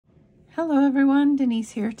Hello everyone,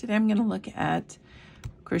 Denise here. Today I'm going to look at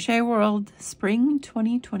Crochet World Spring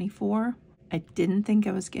 2024. I didn't think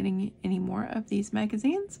I was getting any more of these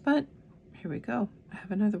magazines, but here we go. I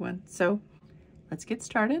have another one. So let's get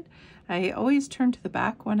started. I always turn to the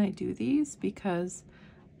back when I do these because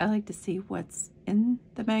I like to see what's in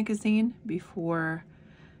the magazine before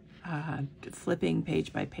flipping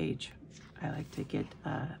page by page. I like to get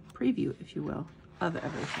a preview, if you will, of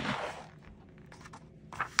everything.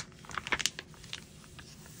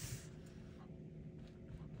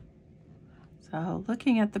 So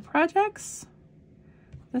looking at the projects,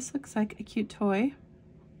 this looks like a cute toy.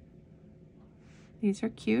 These are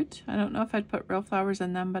cute. I don't know if I'd put real flowers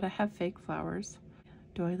in them, but I have fake flowers.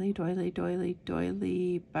 Doily, doily, doily,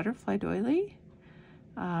 doily, butterfly doily.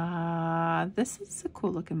 This is a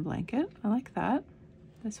cool looking blanket. I like that.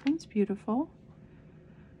 This one's beautiful.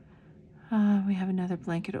 We have another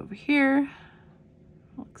blanket over here.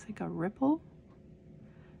 Looks like a ripple.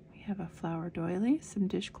 We have a flower doily, some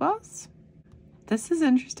dishcloths. This is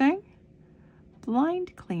interesting.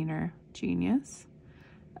 Blind cleaner, genius.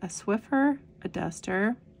 A Swiffer, a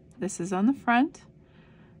duster. This is on the front.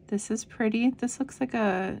 This is pretty. This looks like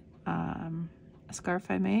a scarf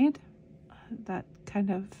I made. That kind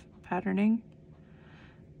of patterning.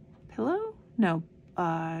 Pillow? No.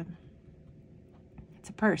 It's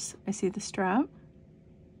a purse. I see the strap.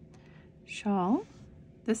 Shawl.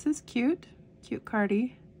 This is cute. Cute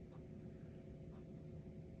cardie.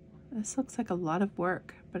 This looks like a lot of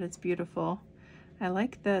work, but it's beautiful. I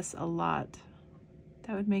like this a lot.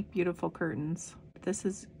 That would make beautiful curtains. This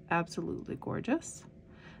is absolutely gorgeous.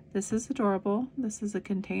 This is adorable. This is a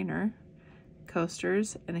container,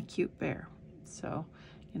 coasters, and a cute bear. So,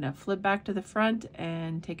 flip back to the front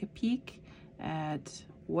and take a peek at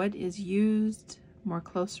what is used, more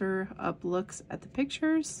closer up looks at the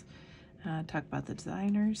pictures, talk about the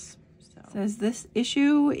designers. So, it says this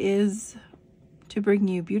issue is to bring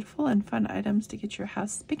you beautiful and fun items to get your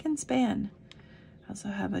house spick and span. I also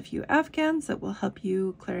have a few Afghans that will help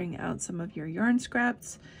you clearing out some of your yarn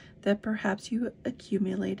scraps that perhaps you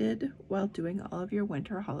accumulated while doing all of your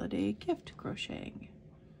winter holiday gift crocheting.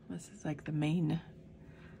 This is like the main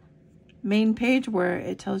page where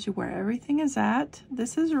it tells you where everything is at.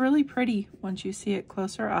 This is really pretty once you see it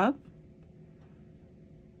closer up.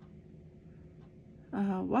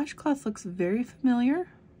 Washcloth looks very familiar.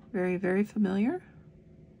 Very, very familiar.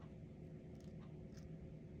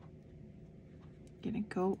 Gonna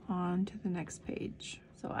go on to the next page.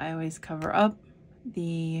 So I always cover up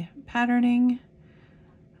the patterning.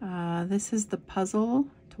 This is the puzzle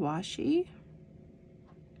tawashi,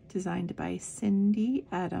 designed by Cindy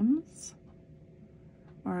Adams.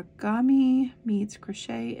 Origami meets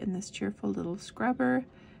crochet in this cheerful little scrubber.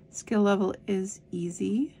 Skill level is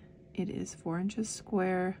easy. It is 4 inches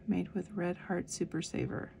square, made with Red Heart Super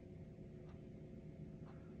Saver.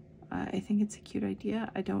 I think it's a cute idea.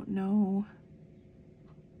 I don't know.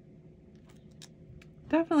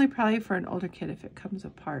 Definitely probably for an older kid if it comes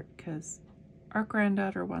apart, because our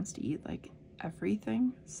granddaughter wants to eat like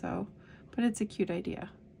everything. So, but it's a cute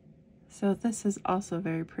idea. So this is also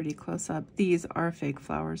very pretty close up. These are fake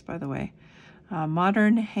flowers, by the way.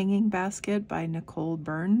 Modern Hanging Basket by Nicole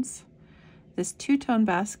Burns. This two-tone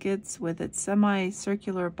basket with its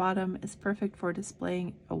semi-circular bottom is perfect for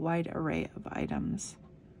displaying a wide array of items.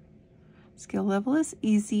 Skill level is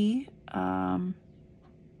easy. It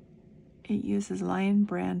uses Lion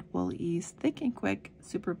brand wool ease, thick and quick,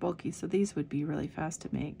 super bulky. So these would be really fast to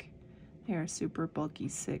make. They are super bulky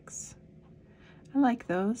 6. I like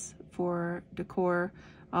those for decor,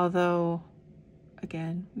 although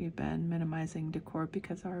again, we've been minimizing decor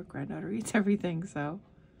because our granddaughter eats everything, so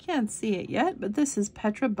can't see it yet, but this is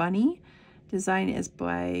Petra Bunny. Design is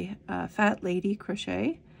by Fat Lady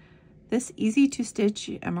Crochet. This easy to stitch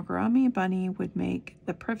amigurumi bunny would make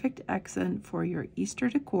the perfect accent for your Easter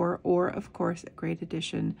decor, or of course, a great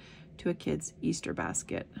addition to a kid's Easter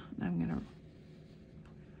basket. I'm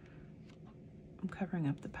covering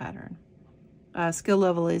up the pattern. Skill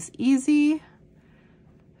level is easy.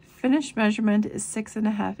 Finished measurement is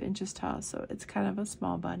 6.5 inches tall, so it's kind of a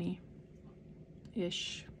small bunny-ish.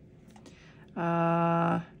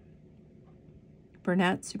 Bernat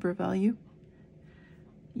Super Value.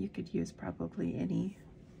 You could use probably any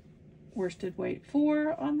worsted weight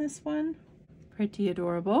 4 on this one. Pretty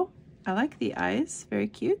adorable. I like the eyes, very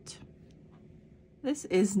cute. This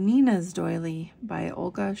is Nina's doily by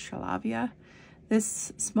Olga Shalavia.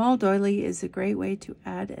 This small doily is a great way to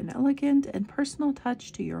add an elegant and personal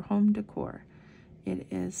touch to your home decor. It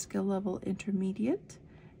is skill level intermediate,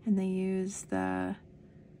 and they use the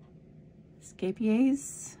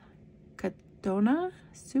Scapier's Donna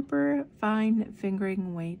super fine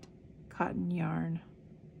fingering weight cotton yarn.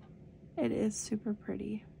 It is super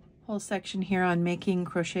pretty. Whole section here on making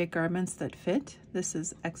crochet garments that fit. This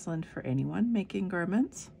is excellent for anyone making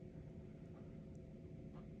garments.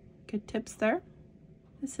 Good tips there.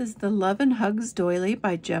 This is the Love and Hugs doily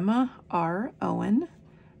by Gemma R. Owen.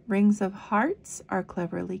 Rings of hearts are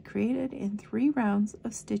cleverly created in 3 rounds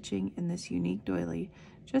of stitching in this unique doily,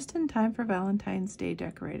 just in time for Valentine's Day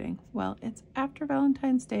decorating. Well, it's after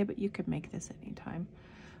Valentine's Day, but you can make this anytime.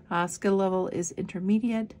 Skill level is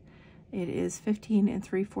intermediate. It is 15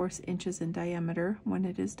 3/4 inches in diameter when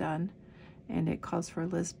it is done, and it calls for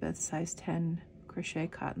Elizabeth size 10 crochet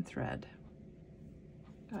cotton thread.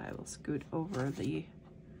 I will scoot over the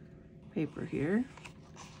paper here.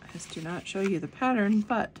 I just do not show you the pattern,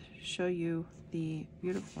 but show you the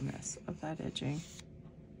beautifulness of that edging.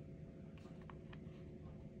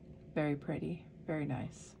 Very pretty, very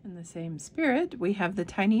nice. In the same spirit, we have the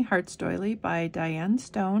Tiny Hearts doily by Diane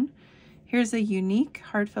Stone. Here's a unique,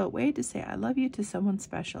 heartfelt way to say I love you to someone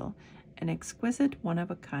special. An exquisite,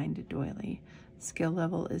 one-of-a-kind doily. Skill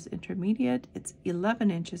level is intermediate. It's 11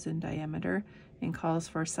 inches in diameter and calls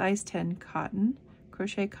for size 10 cotton,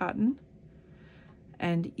 crochet cotton.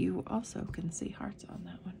 And you also can see hearts on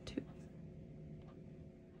that one too.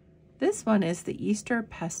 This one is the Easter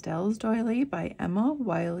Pastels doily by Emma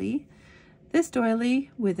Wiley. This doily,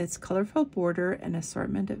 with its colorful border and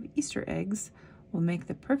assortment of Easter eggs, will make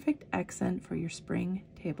the perfect accent for your spring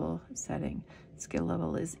table setting. Skill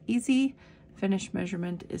level is easy. Finish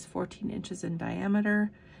measurement is 14 inches in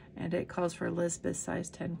diameter, and it calls for Elizabeth size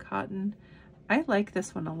 10 cotton. I like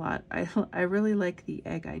this one a lot. I really like the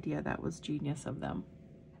egg idea. That was genius of them.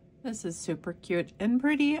 This is super cute and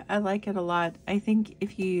pretty. I like it a lot. I think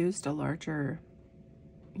if you used a larger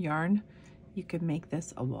yarn, you could make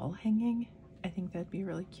this a wall hanging. I think that'd be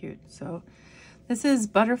really cute. So this is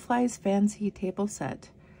Butterflies Fancy Table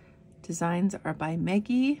Set. Designs are by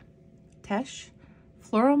Maggie Tesh.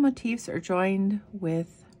 Floral motifs are joined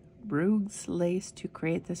with Rugs lace to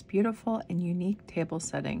create this beautiful and unique table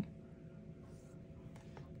setting.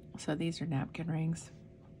 So these are napkin rings.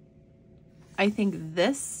 I think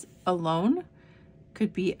this alone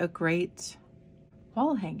could be a great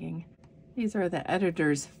wall hanging. These are the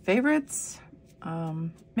editor's favorites.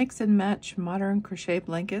 Mix and Match Modern Crochet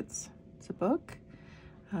Blankets. It's a book.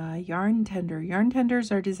 Yarn Tender. Yarn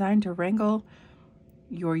tenders are designed to wrangle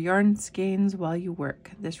your yarn skeins while you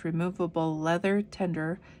work. This removable leather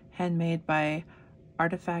tender, handmade by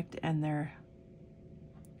Artifact in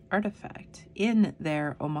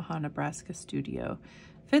their Omaha, Nebraska studio,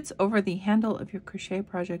 fits over the handle of your crochet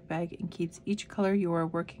project bag and keeps each color you are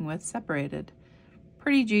working with separated.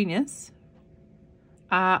 Pretty genius.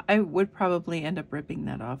 I would probably end up ripping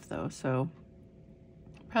that off though, so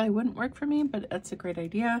probably wouldn't work for me, but that's a great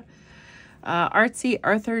idea. Artsy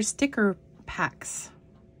Arthur sticker packs.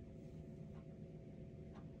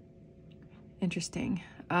 Interesting.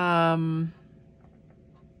 It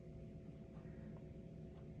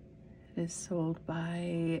is sold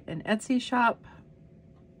by an Etsy shop.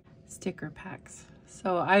 Sticker packs.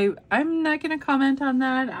 So I'm not going to comment on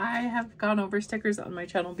that. I have gone over stickers on my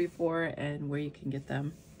channel before and where you can get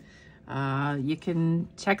them. You can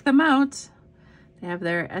check them out. They have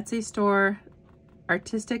their Etsy store,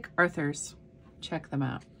 Artistic Arthurs. Check them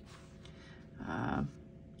out.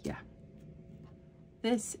 Yeah.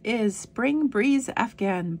 This is Spring Breeze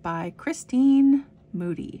Afghan by Christine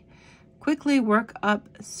Moody. Quickly work up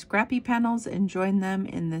scrappy panels and join them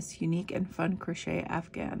in this unique and fun crochet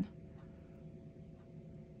Afghan.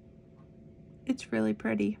 It's really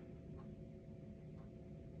pretty.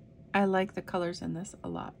 I like the colors in this a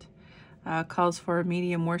lot. Calls for a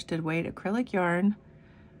medium worsted weight acrylic yarn.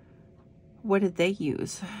 What did they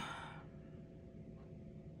use?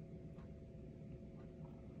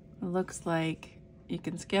 It looks like you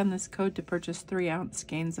can scan this code to purchase 3-ounce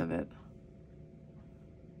skeins of it.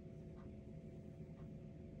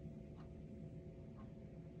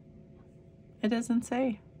 It doesn't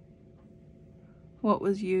say what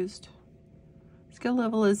was used. Skill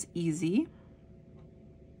level is easy.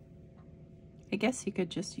 I guess you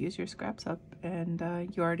could just use your scraps up and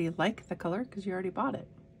you already like the color because you already bought it.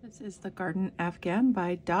 This is the Garden Afghan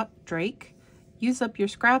by Dot Drake. Use up your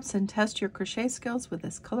scraps and test your crochet skills with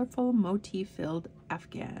this colorful motif-filled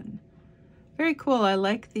Afghan. Very cool. I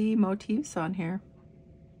like the motifs on here.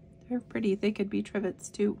 They're pretty. They could be trivets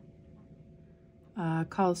too.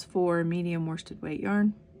 Calls for medium worsted weight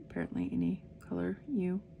yarn. Apparently any color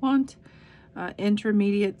you want.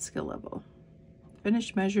 Intermediate skill level.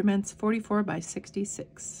 Finished measurements 44 by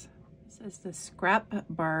 66. This is the Scrap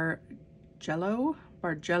Bar Jello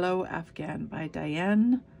Bargello Afghan by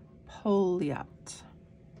Diane Poliat.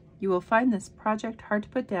 You will find this project hard to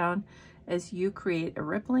put down as you create a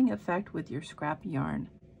rippling effect with your scrap yarn.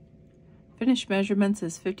 Finished measurements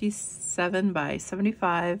is 57 by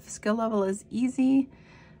 75. Skill level is easy.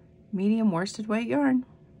 Medium worsted weight yarn.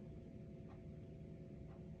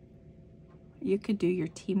 You could do your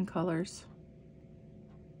team colors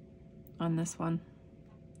on this one.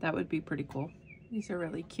 That would be pretty cool. These are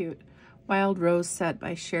really cute. Wild Rose Set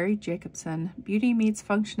by Sherry Jacobson. Beauty meets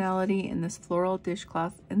functionality in this floral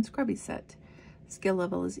dishcloth and scrubby set. Skill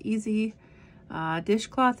level is easy.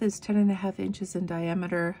 Dishcloth is 10.5 inches in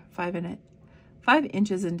diameter, 5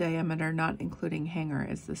 inches in diameter, not including hanger,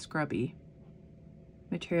 is the scrubby.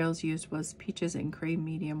 Materials used was peaches and cream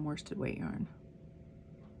medium worsted weight yarn.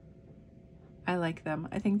 I like them.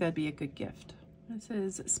 I think that'd be a good gift. This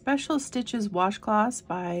is Special Stitches Washcloths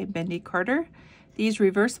by Bendy Carter. These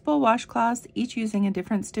reversible washcloths, each using a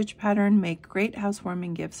different stitch pattern, make great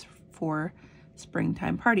housewarming gifts for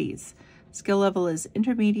springtime parties. Skill level is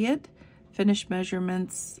intermediate. Finished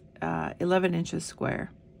measurements 11 inches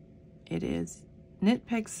square. It is Knit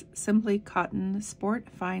Picks Simply Cotton Sport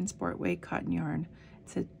Fine Sport Weight Cotton Yarn.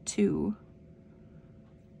 It's a 2.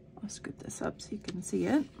 I'll scoot this up so you can see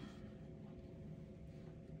it.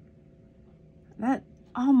 That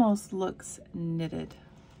almost looks knitted,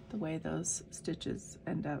 the way those stitches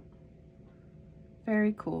end up.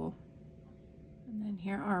 Very cool. And then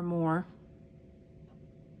here are more.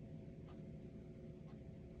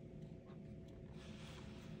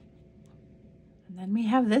 And then we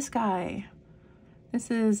have this guy. This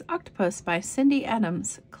is Octopus by Cindy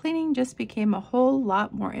Adams. Cleaning just became a whole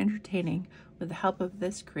lot more entertaining with the help of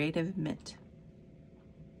this creative mitt.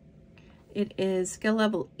 It is skill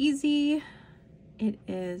level easy. It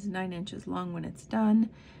is 9 inches long when it's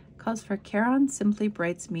done. Calls for Caron Simply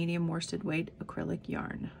Brights medium worsted weight acrylic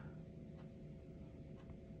yarn.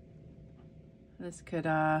 This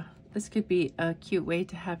could be a cute way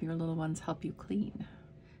to have your little ones help you clean.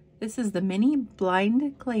 This is the Mini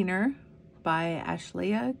Blind Cleaner by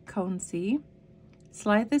Ashlea Concy.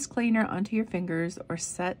 Slide this cleaner onto your fingers or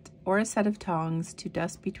a set of tongs to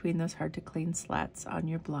dust between those hard to clean slats on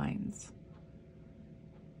your blinds.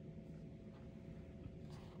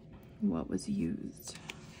 What was used?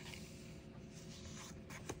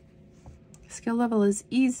 Skill level is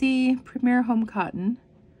easy. Premier Home Cotton,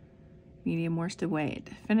 medium worsted weight.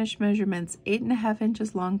 Finished measurements 8.5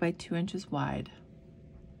 inches long by 2 inches wide.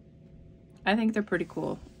 I think they're pretty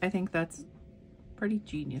cool. I think that's pretty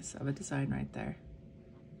genius of a design right there.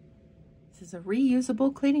 This is a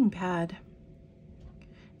reusable cleaning pad.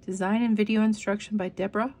 Design and video instruction by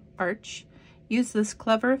Deborah Arch. Use this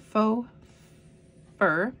clever faux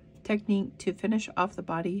fur technique to finish off the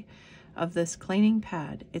body of this cleaning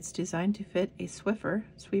pad. It's designed to fit a Swiffer,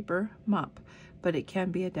 sweeper, mop, but it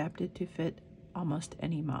can be adapted to fit almost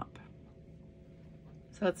any mop.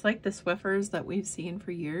 So it's like the Swiffers that we've seen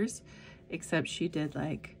for years, except she did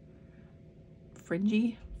like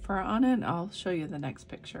fringy fur on it. I'll show you the next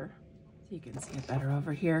picture so you can see it better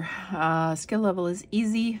over here. Skill level is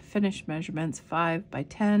easy. Finished measurements 5 by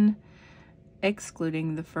 10,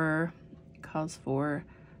 excluding the fur. Calls for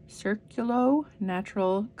Circulo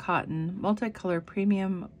Natural Cotton Multicolor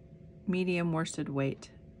Premium Medium Worsted Weight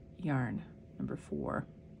yarn, number 4.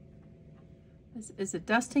 This is a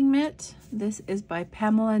dusting mitt. This is by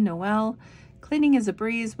Pamela Noel. Cleaning is a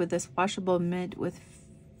breeze with this washable mitt with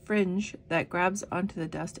fringe that grabs onto the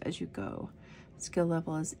dust as you go. Skill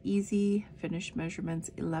level is easy. Finished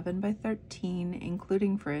measurements 11 by 13,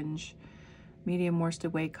 including fringe. Medium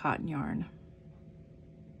worsted weight cotton yarn.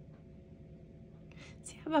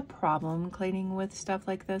 Do you have a problem cleaning with stuff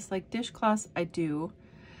like this? Like dishcloths, I do.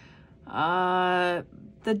 The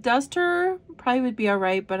duster probably would be all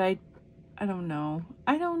right, but I don't know.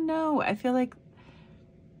 I don't know. I feel like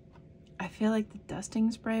the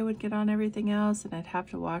dusting spray would get on everything else and I'd have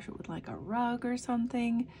to wash it with like a rug or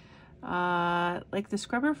something. Like the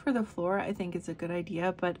scrubber for the floor, I think is a good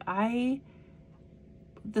idea, but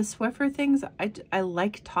the Swiffer things, I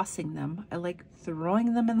like tossing them. I like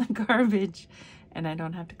throwing them in the garbage and I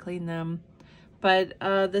don't have to clean them. But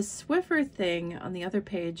the Swiffer thing on the other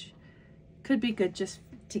page could be good just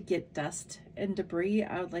to get dust and debris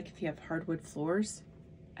out, like if you have hardwood floors.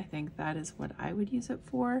 I think that is what I would use it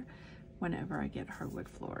for whenever I get hardwood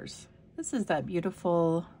floors. This is that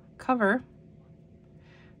beautiful cover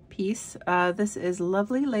piece. This is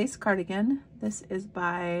Lovely Lace Cardigan. This is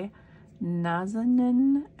by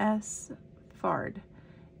Nazanin S. Fard.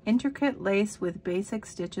 Intricate lace with basic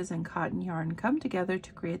stitches and cotton yarn come together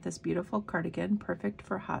to create this beautiful cardigan, perfect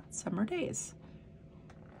for hot summer days.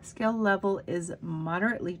 Skill level is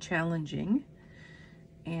moderately challenging,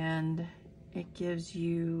 and it gives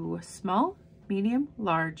you small, medium,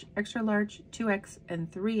 large, extra large, 2X,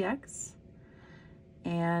 and 3X.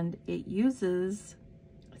 And it uses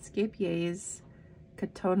Spiffi's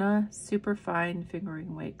Katona Superfine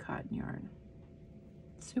Fingering Weight Cotton Yarn.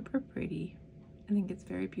 Super pretty. I think it's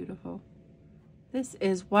very beautiful. This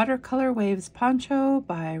is Watercolor Waves Poncho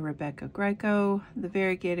by Rebecca Greco. The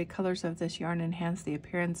variegated colors of this yarn enhance the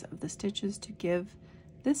appearance of the stitches to give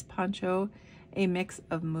this poncho a mix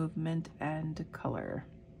of movement and color.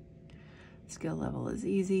 Skill level is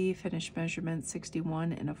easy. Finished measurement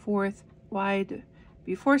 61 1/4 wide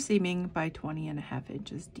before seaming by 20 1/2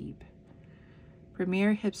 inches deep.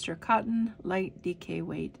 Premier Hipster Cotton Light DK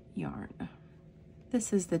Weight Yarn.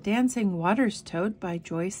 This is the Dancing Waters Tote by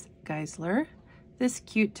Joyce Geisler. This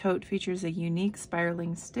cute tote features a unique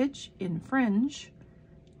spiraling stitch in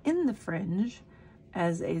the fringe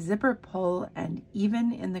as a zipper pull and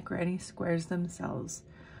even in the granny squares themselves,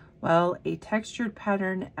 while a textured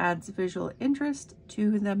pattern adds visual interest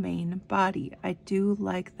to the main body. I do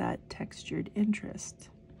like that textured interest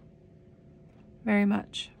very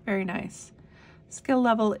much. Very nice. Skill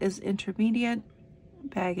level is intermediate.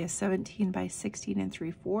 Bag is 17 by 16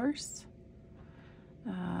 3/4.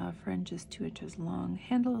 Fringe is 2 inches long.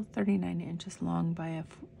 Handle 39 inches long by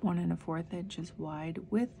 1 1/4 inches wide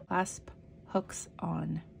with clasp hooks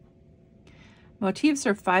on. Motifs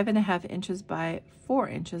are 5 1/2 inches by 4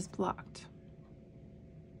 inches blocked.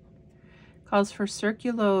 Calls for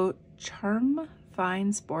Circulo Charm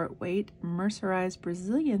Fine Sport Weight Mercerized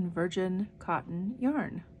Brazilian Virgin Cotton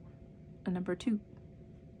Yarn, a number 2.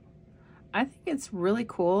 I think it's really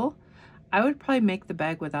cool. I would probably make the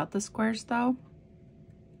bag without the squares though.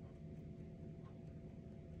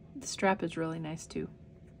 The strap is really nice too.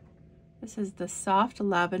 This is the Soft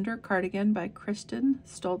Lavender Cardigan by Kristen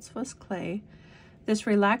Stoltzfus Clay. This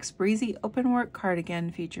relaxed, breezy openwork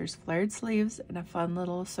cardigan features flared sleeves and a fun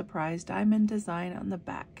little surprise diamond design on the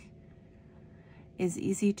back. Is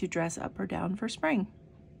easy to dress up or down for spring.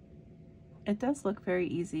 It does look very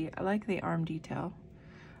easy. I like the arm detail.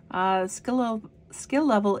 Skill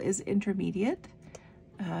level is intermediate.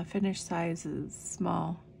 Finish size is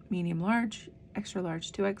small, medium, large, extra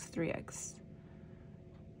large, 2X, 3X.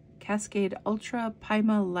 Cascade Ultra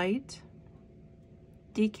Pima Light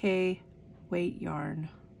DK Weight Yarn,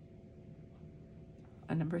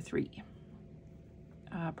 a number 3.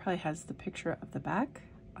 Probably has the picture of the back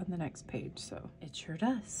on the next page, so it sure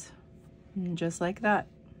does. And just like that.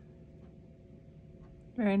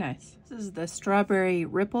 Very nice. This is the Strawberry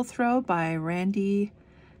Ripple Throw by Randy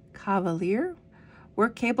Cavalier.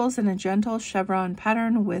 Work cables in a gentle chevron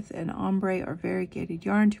pattern with an ombre or variegated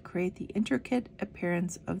yarn to create the intricate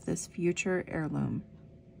appearance of this future heirloom.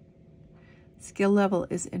 Skill level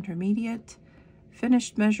is intermediate.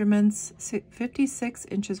 Finished measurements 56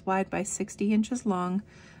 inches wide by 60 inches long.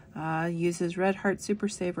 Uses Red Heart Super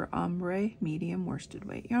Saver Ombre medium worsted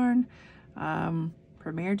weight yarn.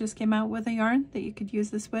 Premier just came out with a yarn that you could use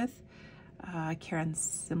this with. Karen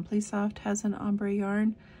Simply Soft has an ombre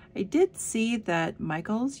yarn. I did see that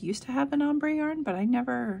Michaels used to have an ombre yarn, but I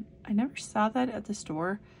never saw that at the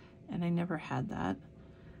store, and I never had that.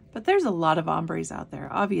 But there's a lot of ombres out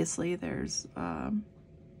there. Obviously, there's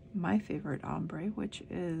my favorite ombre, which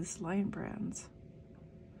is Lion Brand's.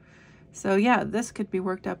 So yeah, this could be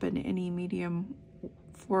worked up in any medium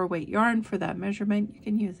 4-weight yarn for that measurement. You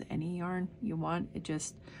can use any yarn you want. It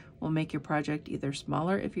just will make your project either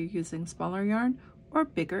smaller if you're using smaller yarn or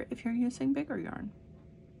bigger if you're using bigger yarn.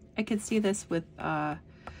 I could see this with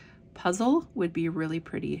puzzle would be really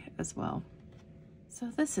pretty as well. So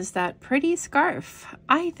this is that pretty scarf.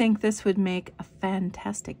 I think this would make a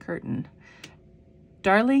fantastic curtain.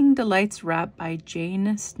 Darling Delights Wrap by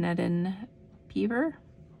Jane Snedden Beaver.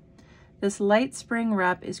 This light spring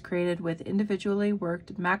wrap is created with individually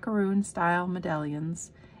worked macaroon style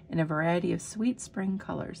medallions in a variety of sweet spring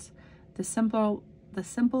colors. The simple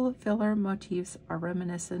filler motifs are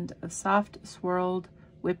reminiscent of soft swirled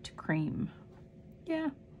whipped cream.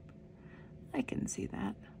 Yeah, I can see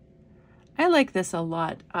that. I like this a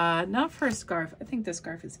lot. Not for a scarf. I think the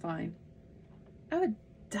scarf is fine. I would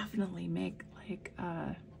definitely make like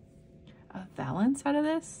a valance out of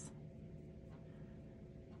this.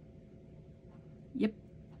 Yep.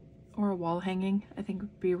 Or a wall hanging. I think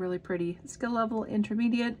would be really pretty. Skill level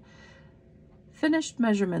intermediate. Finished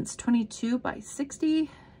measurements 22 by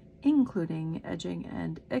 60, including edging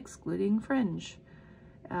and excluding fringe.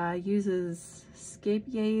 Uses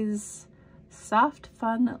Spiffi's Soft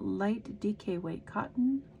Fun Light DK Weight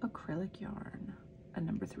Cotton Acrylic Yarn, a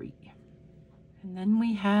number 3. And then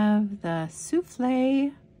we have the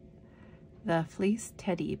Souffle The Fleece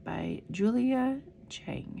Teddy by Julia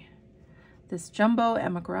Chang. This jumbo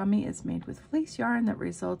amigurumi is made with fleece yarn that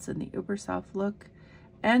results in the uber soft look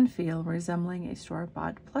and feel resembling a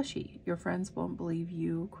store-bought plushie. Your friends won't believe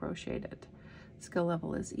you crocheted it. Skill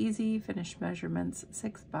level is easy. Finished measurements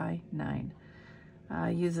 6 by 9.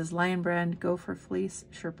 Uses Lion Brand Gopher Fleece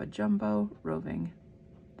Sherpa Jumbo roving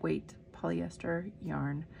weight polyester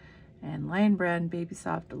yarn and Lion Brand Baby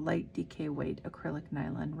Soft light DK weight acrylic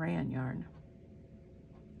nylon rayon yarn.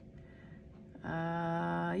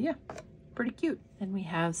 Yeah, pretty cute. And we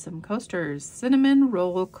have some coasters. Cinnamon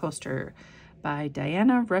Roll Coaster by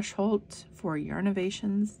Diana Rushholt for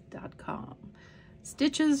yarnovations.com.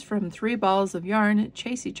 Stitches from 3 balls of yarn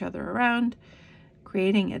chase each other around,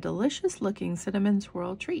 creating a delicious looking cinnamon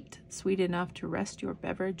swirl treat, sweet enough to rest your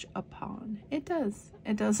beverage upon. It does.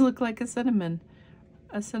 It does look like a cinnamon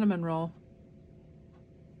roll.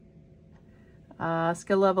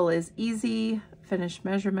 Skill level is easy. Finished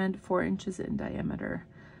measurement 4 inches in diameter.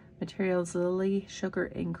 Materials lily, sugar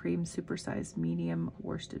and cream supersized medium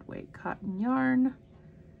worsted weight cotton yarn,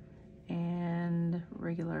 and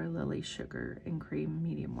regular lily sugar and cream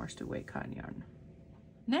medium worsted weight cotton yarn.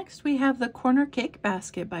 Next we have the Corner Cake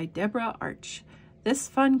Basket by Deborah Arch. This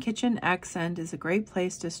fun kitchen accent is a great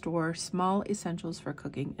place to store small essentials for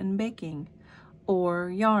cooking and baking,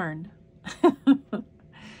 or yarn.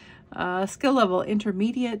 Skill level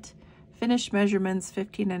intermediate. Finished measurements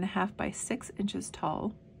 15.5 by 6 inches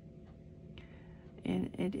tall.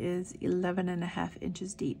 And it is 11.5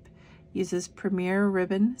 inches deep. Uses Premier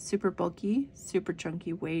Ribbon, super bulky, super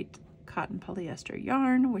chunky weight cotton polyester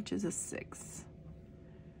yarn, which is a 6.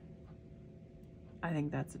 I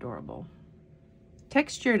think that's adorable.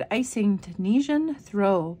 Textured Icing Tunisian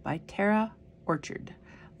Throw by Tara Orchard.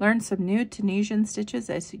 Learn some new Tunisian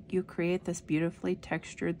stitches as you create this beautifully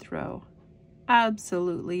textured throw.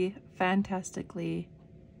 Absolutely, fantastically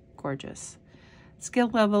gorgeous. Skill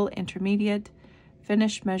level intermediate.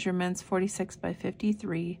 Finished measurements 46 by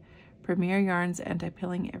 53. Premier Yarns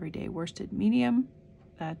Anti-Pilling Everyday Worsted Medium.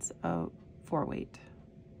 That's a 4 weight.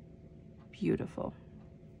 Beautiful.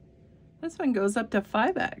 This one goes up to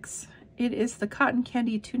 5X. It is the Cotton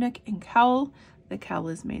Candy Tunic and Cowl. The cowl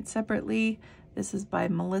is made separately. This is by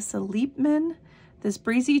Melissa Leapman. This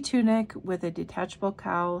breezy tunic with a detachable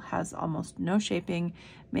cowl has almost no shaping,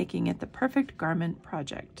 making it the perfect garment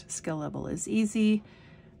project. Skill level is easy.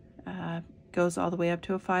 Goes all the way up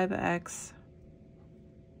to a 5X.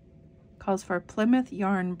 Calls for Plymouth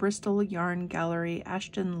Yarn, Bristol Yarn Gallery,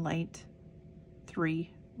 Ashton Light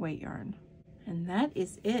 3 weight yarn. And that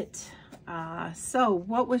is it. So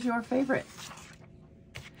what was your favorite?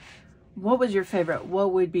 What was your favorite?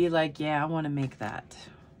 What would be like, yeah, I want to make that?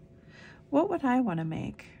 What would I want to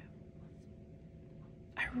make?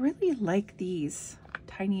 I really like these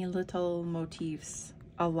tiny little motifs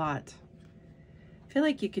a lot. I feel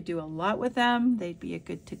like you could do a lot with them. They'd be a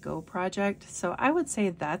good to-go project. So I would say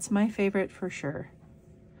that's my favorite for sure.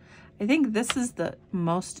 I think this is the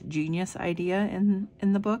most genius idea in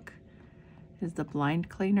the book, is the blind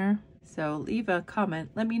cleaner. So leave a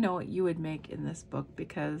comment. Let me know what you would make in this book,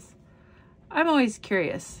 because I'm always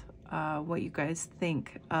curious what you guys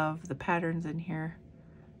think of the patterns in here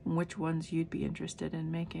and which ones you'd be interested in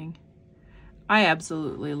making. I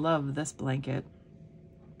absolutely love this blanket,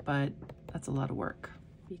 but that's a lot of work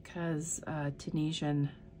because Tunisian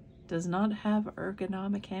does not have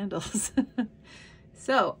ergonomic handles.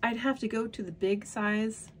 So I'd have to go to the big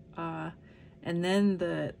size and then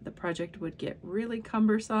the project would get really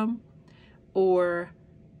cumbersome, or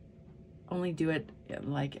only do it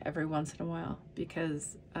like every once in a while,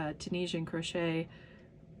 because Tunisian crochet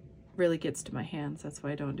really gets to my hands. That's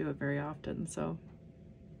why I don't do it very often. So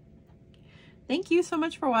thank you so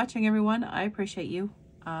much for watching, everyone. I appreciate you.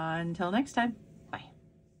 Until next time.